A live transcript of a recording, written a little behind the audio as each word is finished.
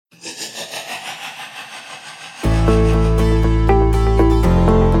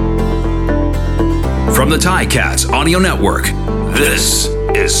the Ticats Audio Network, this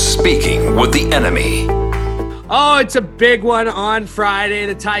is Speaking with the Enemy. Oh, it's a big one on Friday.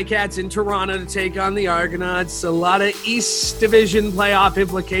 The Ticats in Toronto to take on the Argonauts. A lot of East Division playoff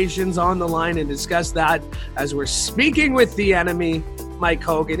implications on the line, and discuss that as we're speaking with the enemy, Mike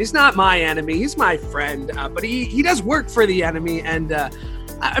Hogan. He's not my enemy. He's my friend, but he does work for the enemy. And,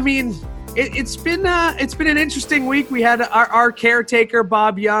 It's been an interesting week. We had our caretaker,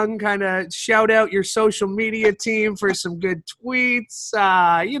 Bob Young, kind of shout out your social media team for some good tweets,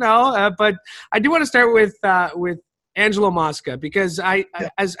 but I do want to start with Angelo Mosca, because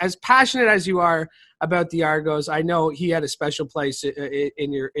as passionate as you are about the Argos, I know he had a special place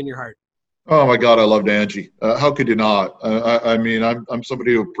in your heart. Oh my God, I loved Angie. How could you not? I'm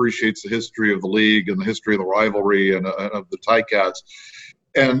somebody who appreciates the history of the league and the history of the rivalry and of the Ticats,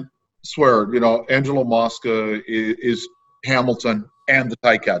 and swear, Angelo Mosca is Hamilton and the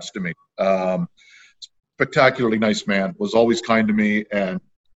Ticats to me. Spectacularly nice man, was always kind to me, and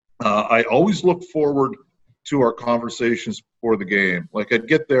I always look forward to our conversations before the game. Like, I'd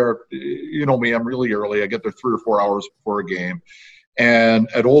get there, you know me, I'm really early. I get there 3 or 4 hours before a game, and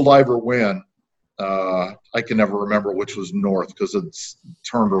at Old Ivor Wynne, I can never remember which was north because it's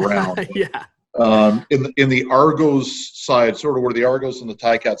turned around. Yeah. In the Argos side, sort of where the Argos and the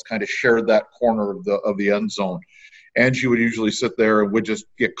Ticats kind of shared that corner of the end zone, Angie would usually sit there and would just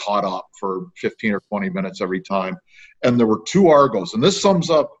get caught up for 15 or 20 minutes every time. And there were 2 Argos, and this sums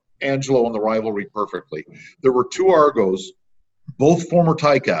up Angelo and the rivalry perfectly. There were 2 Argos, both former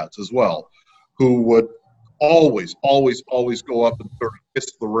Ticats as well, who would always go up and sort of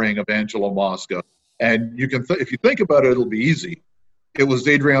kiss the ring of Angelo Mosca. And you can, if you think about it, it'll be easy. It was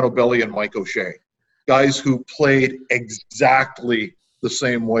Adriano Belli and Mike O'Shea, guys who played exactly the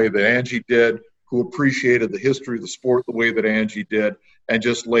same way that Angie did, who appreciated the history of the sport the way that Angie did, and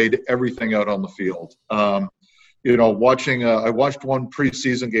just laid everything out on the field. I watched one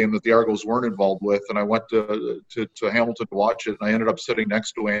preseason game that the Argos weren't involved with, and I went to Hamilton to watch it, and I ended up sitting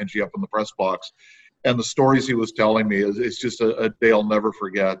next to Angie up in the press box. And the stories he was telling me, it's just a day I'll never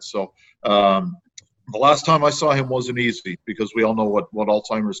forget. So, the last time I saw him wasn't easy, because we all know what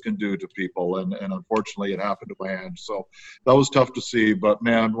Alzheimer's can do to people, and unfortunately it happened to my aunt. So that was tough to see. But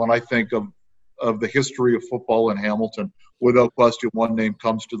man, when I think of the history of football in Hamilton, without question, one name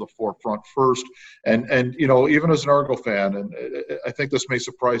comes to the forefront first. And even as an Argo fan, and I think this may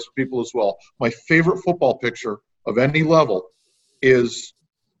surprise people as well, my favorite football picture of any level is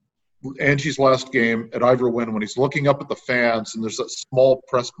Angie's last game at Ivor Wynne, when he's looking up at the fans, and there's that small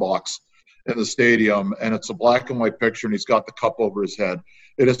press box in the stadium, and it's a black and white picture, and he's got the cup over his head.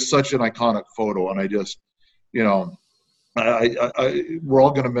 It is such an iconic photo, and I just, we're all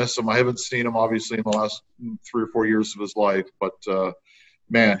going to miss him. I haven't seen him, obviously, in the last 3 or 4 years of his life, but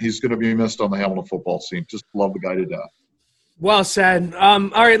man, he's going to be missed on the Hamilton football scene. Just love the guy to death. Well said. All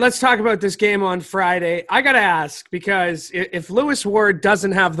right, let's talk about this game on Friday. I got to ask, because if Lewis Ward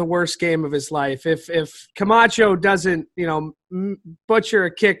doesn't have the worst game of his life, if Camacho doesn't, butcher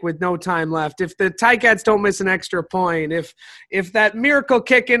a kick with no time left, if the Ticats don't miss an extra point, if that miracle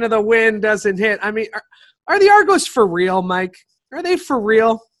kick into the wind doesn't hit, I mean, are the Argos for real, Mike? Are they for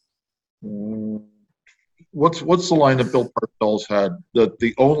real? What's the line that Bill Parcells had? That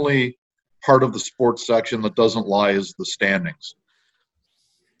the only part of the sports section that doesn't lie is the standings,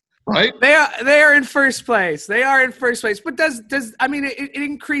 right? They are in first place. They are in first place. But it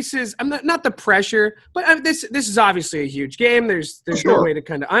increases. I'm not the pressure, but this is obviously a huge game. There's sure. No way to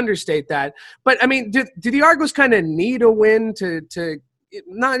kind of understate that. But I mean, do the Argos kind of need a win to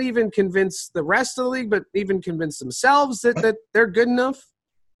not even convince the rest of the league, but even convince themselves that they're good enough?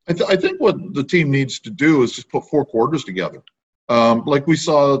 I think what the team needs to do is just put 4 quarters together. Like we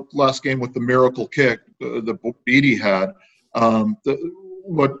saw last game with the miracle kick that Beattie had.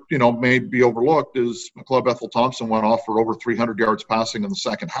 What may be overlooked is McLeod Bethel Thompson went off for over 300 yards passing in the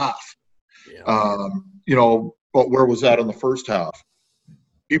second half. Yeah. But where was that in the first half?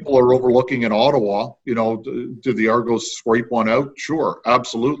 People are overlooking in Ottawa. Did the Argos scrape one out? Sure,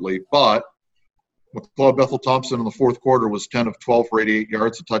 absolutely. But McLeod Bethel Thompson in the fourth quarter was 10 of 12 for 88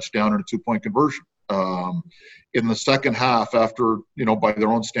 yards, a touchdown, and a 2-point conversion. In the second half, after, by their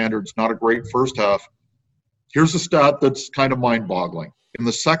own standards, not a great first half, here's a stat that's kind of mind-boggling. In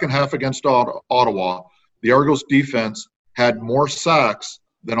the second half against Ottawa, the Argos defense had more sacks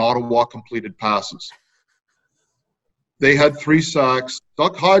than Ottawa completed passes. They had 3 sacks.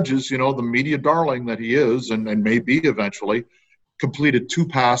 Duck Hodges, the media darling that he is and may be eventually, completed 2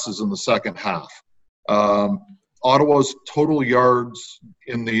 passes in the second half. Ottawa's total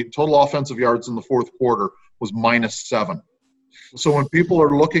offensive yards in the fourth quarter was -7. So when people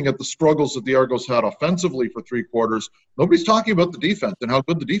are looking at the struggles that the Argos had offensively for 3 quarters, nobody's talking about the defense and how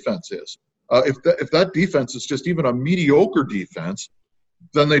good the defense is. If that defense is just even a mediocre defense,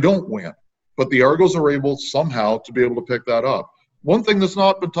 then they don't win. But the Argos are able somehow to be able to pick that up. One thing that's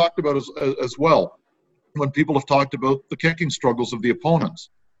not been talked about as well, when people have talked about the kicking struggles of the opponents,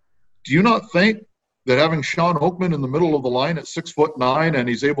 do you not think that having Sean Oakman in the middle of the line at 6'9" and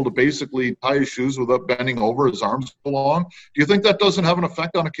he's able to basically tie his shoes without bending over, his arms go long, do you think that doesn't have an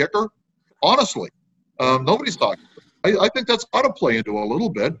effect on a kicker? Honestly, nobody's talking. I think that's got to play into a little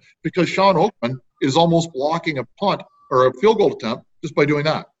bit, because Sean Oakman is almost blocking a punt or a field goal attempt just by doing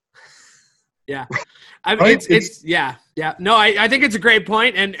that. Yeah. I mean, right? It's yeah. No, I think it's a great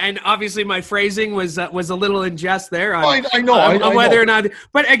point, and obviously my phrasing was a little in jest there. On, I know. On whether or not,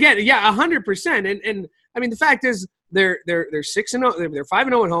 but again, 100%. And I mean, the fact is, they're 6-0, they're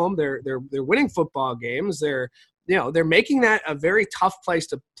 5-0 at home. They're winning football games. They're making that a very tough place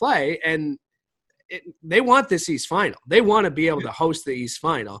to play, and they want this East Final. They want to be able to host the East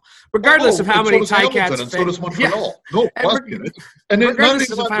Final, regardless of how many Ticats. And so does Montreal. Yeah. No question. Regardless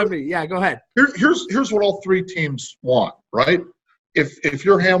of how many. Yeah, go ahead. Here's what all 3 teams want, right? If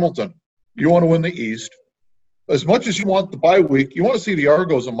you're Hamilton, you want to win the East. As much as you want the bye week, you want to see the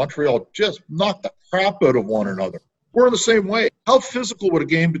Argos and Montreal just knock the crap out of one another. We're in the same way. How physical would a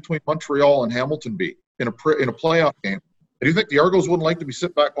game between Montreal and Hamilton be in a playoff game? Do you think the Argos wouldn't like to be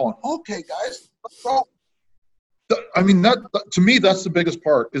sit back going, okay, guys, let's go? I mean, that to me, that's the biggest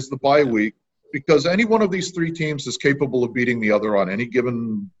part, is the bye week, because any one of these 3 teams is capable of beating the other on any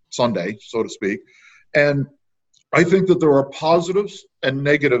given Sunday, so to speak. And I think that there are positives and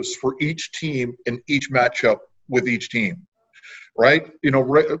negatives for each team in each matchup with each team, right?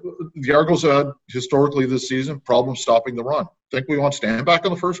 The Argos had historically this season problems stopping the run. Think we want Stanback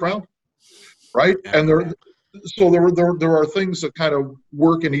in the first round, right? And so there are things that kind of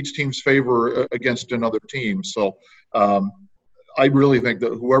work in each team's favor against another team. So I really think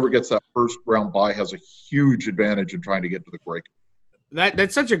that whoever gets that first round bye has a huge advantage in trying to get to the break.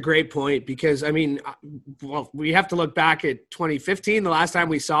 That's such a great point, because, I mean, well, we have to look back at 2015, the last time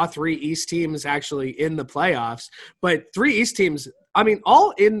we saw 3 East teams actually in the playoffs. But 3 East teams, I mean,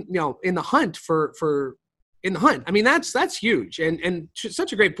 all in the hunt for in the hunt. I mean, that's huge, and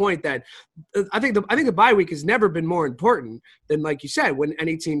such a great point that I think the bye week has never been more important than, like you said, when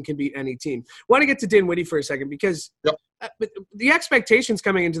any team can beat any team. I want to get to Dinwiddie for a second, because the expectations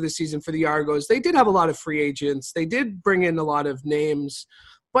coming into the season for the Argos, they did have a lot of free agents. They did bring in a lot of names,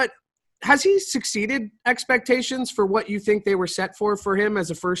 but has he succeeded expectations for what you think they were set for him as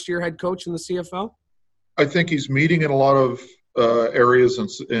a first-year head coach in the CFL? I think he's meeting in a lot of areas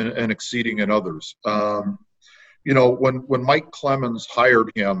and exceeding in others. When Mike Clemens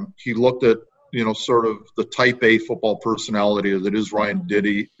hired him, he looked at, sort of the type A football personality that is Ryan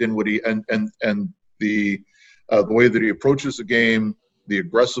Dinwiddie, and the way that he approaches the game, the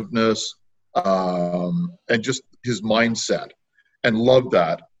aggressiveness, and just his mindset, and loved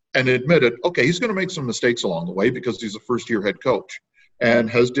that, and admitted, okay, he's going to make some mistakes along the way because he's a first-year head coach. And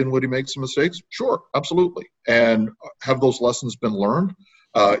has Dinwiddie made some mistakes? Sure, absolutely. And have those lessons been learned?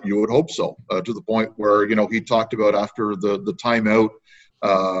 You would hope so, to the point where, he talked about after the timeout,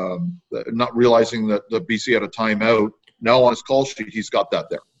 not realizing that the BC had a timeout. Now on his call sheet, he's got that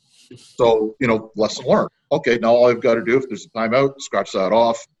there. So, lesson learned. Okay, now all I've got to do, if there's a timeout, scratch that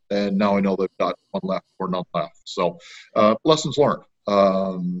off, and now I know they've got one left or none left. So, lessons learned.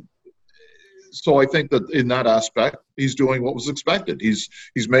 So I think that in that aspect, he's doing what was expected. He's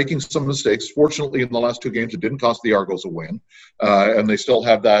making some mistakes. Fortunately, in the last 2 games, it didn't cost the Argos a win, and they still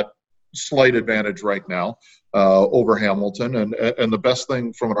have that slight advantage right now over Hamilton. And the best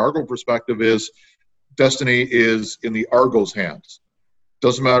thing from an Argo perspective is destiny is in the Argos' hands.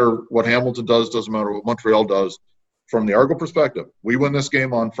 Doesn't matter what Hamilton does, doesn't matter what Montreal does. From the Argo perspective, we win this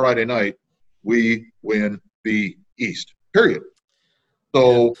game on Friday night, we win the East, period.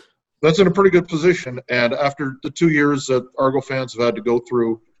 So that's in a pretty good position. And after the 2 years that Argo fans have had to go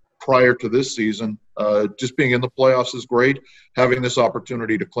through prior to this season, just being in the playoffs is great. Having this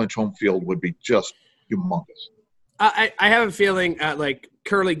opportunity to clinch home field would be just humongous. I have a feeling like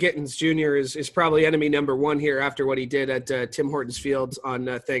Curly Gittins Jr. is probably enemy number 1 here after what he did at Tim Hortons Field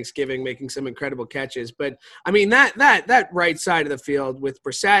on Thanksgiving, making some incredible catches. But, I mean, that right side of the field with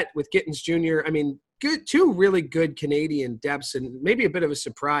Brissett, with Gittins Jr., I mean, good, 2 really good Canadian depths and maybe a bit of a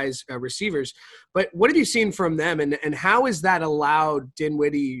surprise receivers. But what have you seen from them, and how has that allowed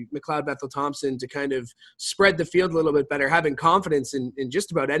Dinwiddie, McLeod Bethel-Thompson to kind of spread the field a little bit better, having confidence in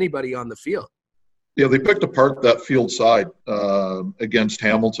just about anybody on the field? Yeah, they picked apart that field side against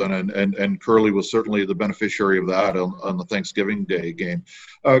Hamilton, and Curley was certainly the beneficiary of that on the Thanksgiving Day game.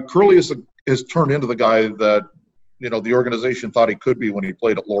 Curley has turned into the guy that the organization thought he could be when he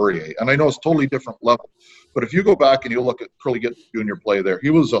played at Laurier. And I know it's a totally different level, but if you go back and you look at Curley Gittens Jr. play there, he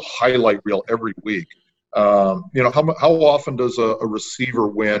was a highlight reel every week. How often does a receiver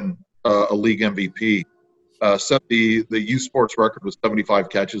win a league MVP? Set the U Sports record with 75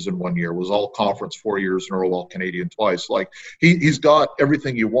 catches in 1 year, was all conference 4 years in a row, all Canadian twice. Like he's got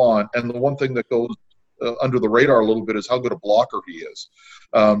everything you want. And the one thing that goes under the radar a little bit is how good a blocker he is.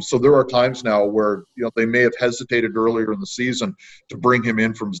 So there are times now where they may have hesitated earlier in the season to bring him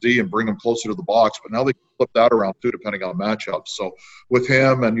in from Z and bring him closer to the box, but now they can flip that around too, depending on matchups. So with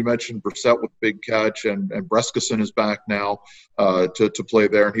him, and you mentioned Brissett with big catch, and Breskison is back now to play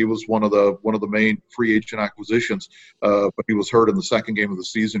there, and he was one of the main free agent acquisitions, but he was hurt in the second game of the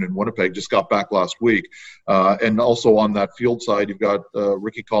season in Winnipeg. Just got back last week, and also on that field side, you've got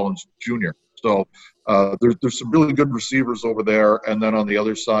Ricky Collins Jr. So there's some really good receivers over there, and then on the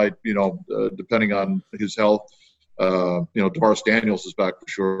other side, depending on his health, DeVaris Daniels is back for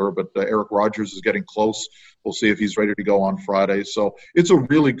sure, but Eric Rogers is getting close. We'll see if he's ready to go on Friday. So it's a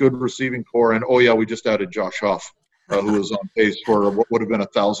really good receiving core, and we just added Josh Huff, who is on pace for what would have been a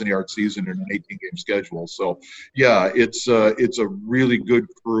 1,000-yard season in an 18-game schedule. So, yeah, it's a really good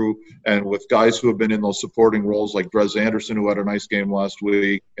crew, and with guys who have been in those supporting roles like Drez Anderson, who had a nice game last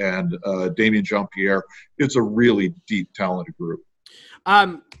week, and Damien Jean-Pierre, it's a really deep, talented group.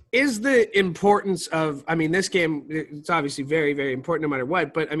 Is the importance of, this game, it's obviously very, very important no matter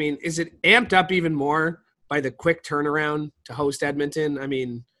what, but, is it amped up even more by the quick turnaround to host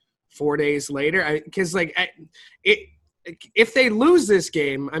Edmonton? 4 days later, because if they lose this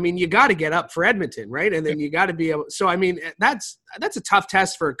game, you got to get up for Edmonton, right? And then you got to be able. So that's a tough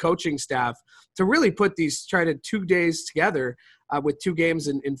test for a coaching staff to really put these 2 days together with 2 games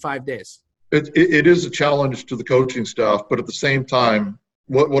in 5 days. It is a challenge to the coaching staff, but at the same time,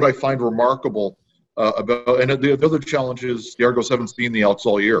 what I find remarkable about, and the other challenge is the Argos haven't seen the Elks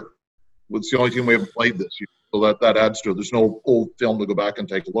all year. It's the only team we haven't played this year. So that adds to it. There's no old film to go back and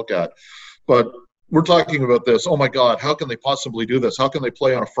take a look at. But we're talking about this. Oh, my God, how can they possibly do this? How can they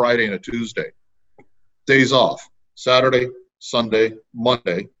play on a Friday and a Tuesday? Days off. Saturday, Sunday,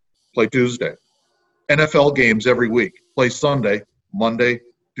 Monday, play Tuesday. NFL games every week. Play Sunday, Monday,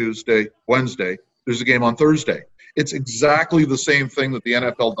 Tuesday, Wednesday. There's a game on Thursday. It's exactly the same thing that the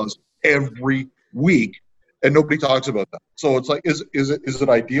NFL does every week, and nobody talks about that. So it's like, is it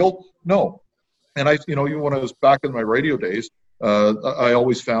ideal? No. And even when I was back in my radio days, I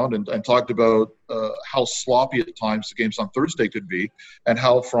always found and talked about how sloppy at times the games on Thursday could be, and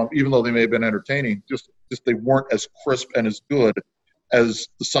how even though they may have been entertaining, just they weren't as crisp and as good as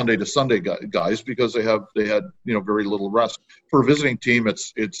the Sunday to Sunday guys, because they had very little rest. For a visiting team,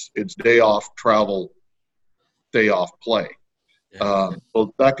 it's day off travel, day off play.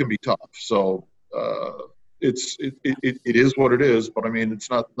 So that can be tough. So. It is what it is, but it's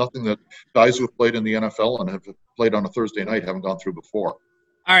nothing that guys who have played in the NFL and have played on a Thursday night haven't gone through before.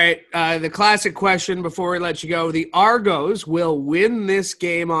 All right, the classic question before we let you go: the Argos will win this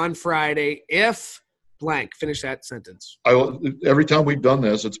game on Friday if blank. Finish that sentence. Every time we've done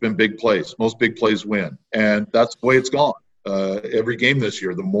this, it's been big plays. Most big plays win, and that's the way it's gone. Every game this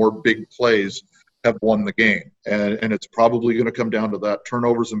year, the more big plays have won the game, and it's probably going to come down to that: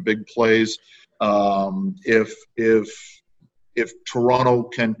 turnovers and big plays. If Toronto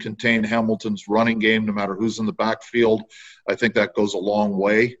can contain Hamilton's running game, no matter who's in the backfield, I think that goes a long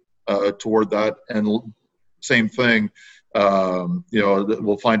way toward that. And same thing,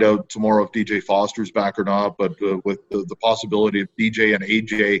 we'll find out tomorrow if DJ Foster's back or not, but with the possibility of DJ and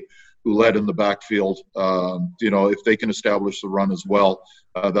AJ, who led in the backfield, if they can establish the run as well,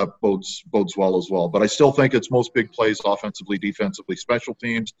 that bodes well as well. But I still think it's most big plays offensively, defensively, special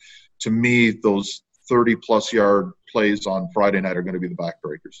teams. To me, those 30-plus yard plays on Friday night are going to be the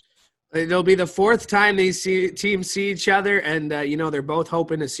backbreakers. It'll be the 4th time these teams see each other, and, they're both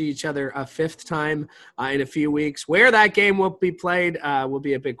hoping to see each other a 5th time in a few weeks. Where that game will be played will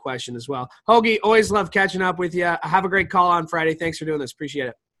be a big question as well. Hoagie, always love catching up with you. Have a great call on Friday. Thanks for doing this. Appreciate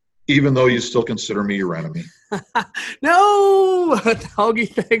it. Even though you still consider me your enemy. No! Hoagie,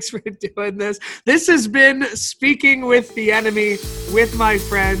 thanks for doing this. This has been Speaking with the Enemy with my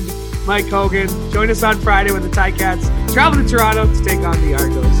friend Mike Hogan. Join us on Friday when the Ticats travel to Toronto to take on the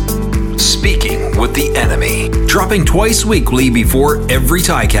Argos. Speaking with the Enemy. Dropping twice weekly before every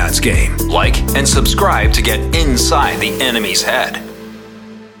Ticats game. Like and subscribe to get inside the enemy's head.